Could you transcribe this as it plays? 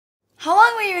How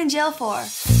long were you in jail for?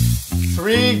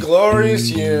 3 glorious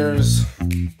years.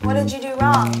 What did you do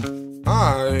wrong?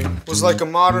 I was like a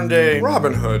modern-day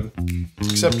Robin Hood,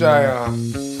 except I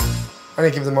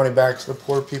didn't give the money back to the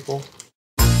poor people.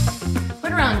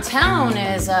 Word around town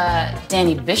is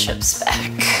Danny Bishop's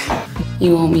back.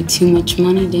 You owe me too much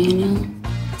money, Daniel.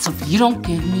 So if you don't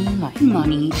give me my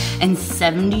money in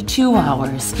 72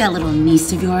 hours, that little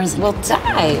niece of yours will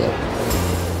die.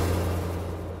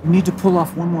 You need to pull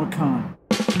off one more con.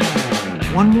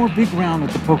 One more big round at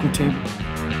the poker table.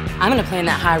 I'm gonna play in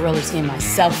that high rollers game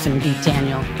myself and beat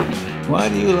Daniel. Why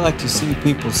do you like to see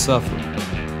people suffer?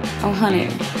 Oh, honey,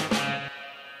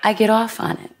 I get off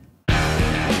on it.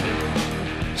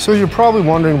 So you're probably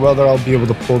wondering whether I'll be able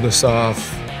to pull this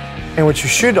off. And what you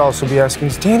should also be asking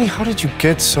is, Danny, how did you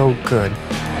get so good?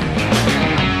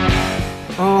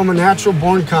 Oh, I'm a natural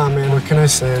born con man, what can I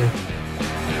say?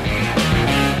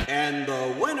 And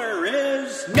the winner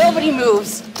is... Nobody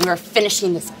moves. We are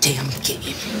finishing this damn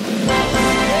game.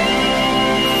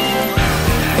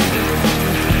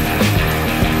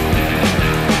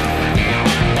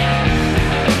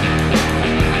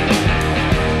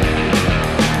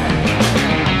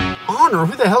 Honor?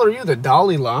 Who the hell are you, the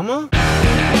Dalai Lama?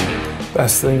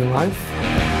 Best thing in life?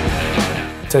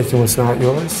 Taking what's not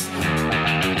yours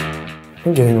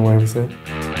and getting away with it.